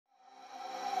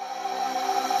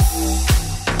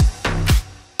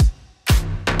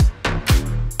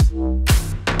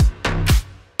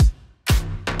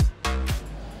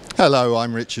Hello,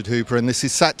 I'm Richard Hooper and this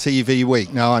is SAT TV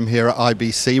Week. Now I'm here at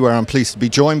IBC where I'm pleased to be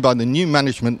joined by the new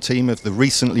management team of the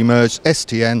recently merged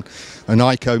STN and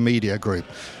iKO Media Group.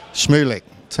 Shmulik,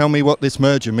 tell me what this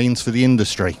merger means for the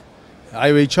industry. Hi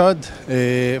Richard.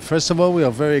 First of all, we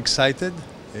are very excited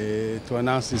to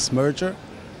announce this merger.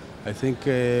 I think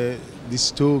these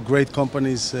two great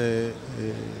companies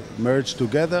merged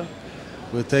together.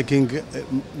 We're taking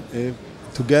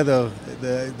together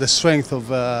the strength of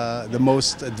the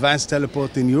most advanced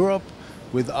teleport in Europe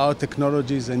with our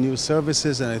technologies and new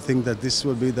services, and I think that this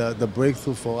will be the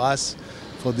breakthrough for us,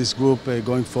 for this group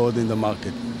going forward in the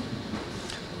market.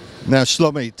 Now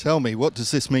Shlomi, tell me, what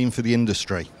does this mean for the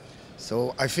industry?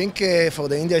 So I think for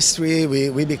the industry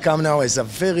we become now as a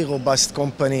very robust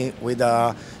company with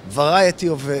a variety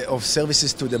of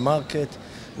services to the market.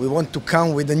 We want to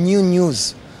come with the new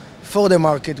news for the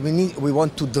market. We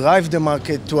want to drive the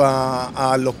market to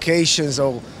our locations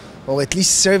or at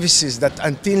least services that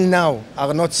until now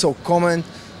are not so common.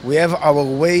 We have our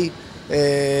way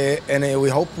and we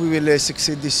hope we will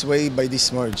succeed this way by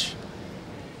this merge.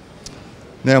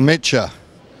 Now Mitcha,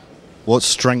 what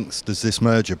strengths does this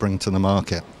merger bring to the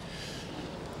market?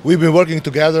 We've been working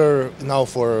together now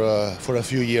for a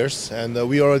few years, and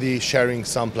we're already sharing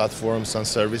some platforms, some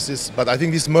services, but I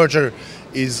think this merger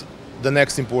is the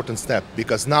next important step,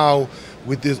 because now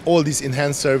with all these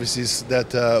enhanced services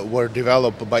that were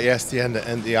developed by STN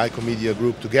and the iKO Media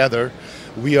Group together,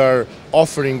 we are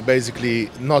offering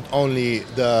basically not only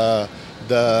the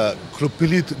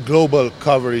complete global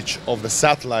coverage of the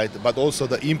satellite, but also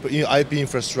the IP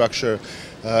infrastructure,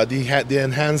 the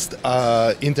enhanced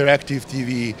interactive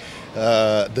TV,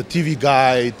 the TV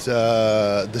guide,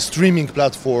 the streaming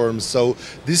platforms. So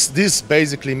this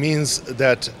basically means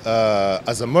that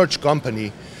as a merged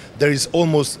company, there is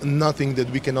almost nothing that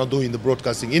we cannot do in the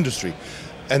broadcasting industry.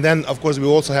 And then, of course, we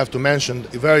also have to mention,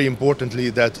 very importantly,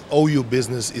 that OU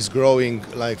business is growing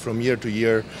like from year to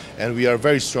year, and we are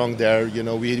very strong there. You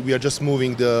know, we are just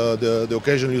moving the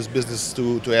occasional use business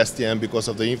to STM because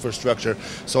of the infrastructure.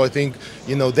 So I think,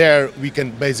 you know, there we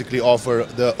can basically offer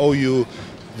the OU,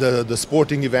 the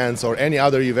sporting events or any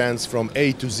other events from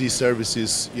A to Z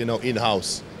services, you know,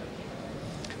 in-house.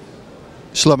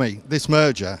 Shlomi, this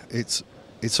merger,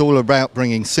 it's all about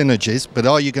bringing synergies, but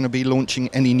are you going to be launching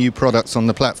any new products on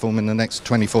the platform in the next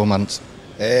 24 months?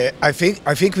 I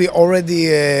think we already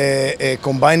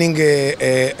combining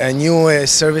a new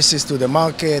services to the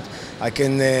market. I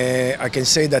can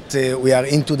say that we are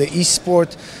into the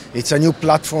e-sport. It's a new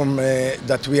platform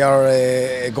that we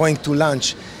are going to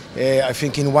launch. I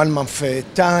think in 1 month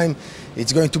time.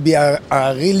 It's going to be a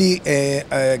really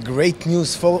great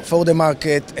news for the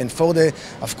market and for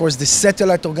of course, the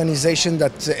satellite organization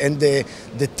and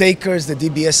the takers, the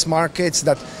DBS markets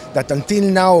that until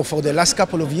now, for the last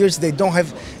couple of years, they don't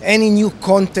have any new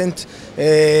content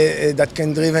that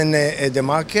can driven the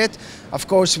market. Of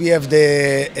course, we have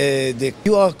the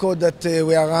QR code that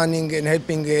we are running and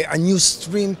helping a new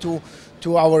stream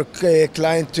to our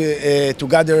client to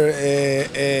gather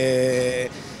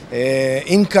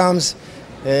incomes.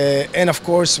 And of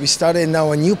course, we started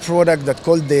now a new product that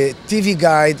called the TV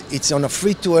Guide. It's on a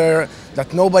free-to-air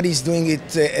that nobody's doing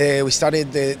it. We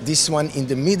started this one in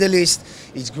the Middle East.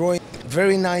 It's growing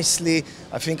very nicely.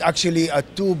 I think actually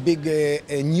two big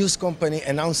news company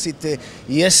announced it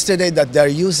yesterday that they're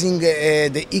using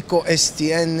the iKO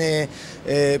STN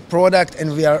product,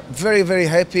 and we are very, very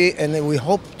happy, and we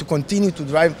hope to continue to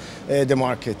drive the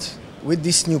market with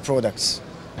these new products.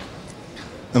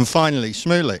 And finally,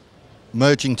 Shmulik,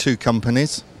 merging two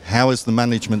companies, how has the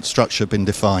management structure been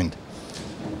defined?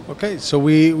 Okay, so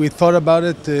we thought about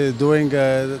it during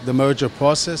the merger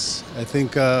process. I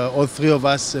think all three of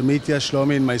us, Mitya,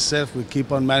 Shlomi and myself, we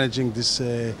keep on managing this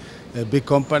big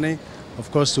company.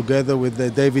 Of course, together with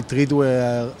David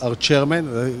Ridway, our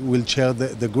chairman, will chair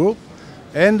the group.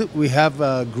 And we have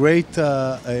great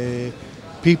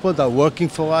people that are working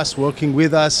for us, working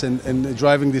with us and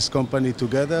driving this company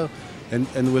together.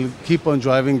 And will keep on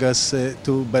driving us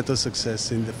to better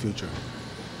success in the future.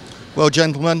 Well,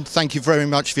 gentlemen, thank you very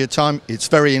much for your time. It's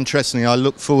very interesting. I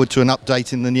look forward to an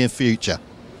update in the near future.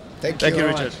 Thank you,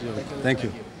 Richard. Thank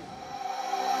you.